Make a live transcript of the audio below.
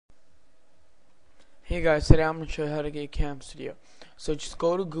Hey guys, today I'm going to show you how to get Camstudio. So just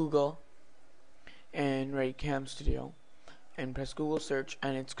go to Google and write Camstudio and press Google search,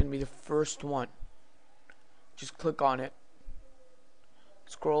 and it's going to be the first one. Just click on it,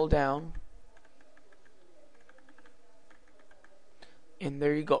 scroll down, and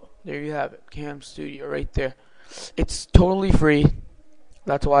there you go. There you have it, Camstudio right there. It's totally free.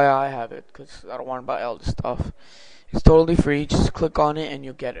 That's why I have it, because I don't want to buy all this stuff. It's totally free. Just click on it and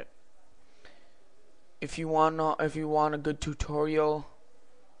you'll get it. If you want a good tutorial,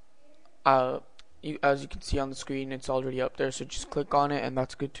 as you can see on the screen, it's already up there. So just click on it, and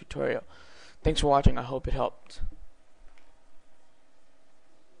that's a good tutorial. Thanks for watching. I hope it helped.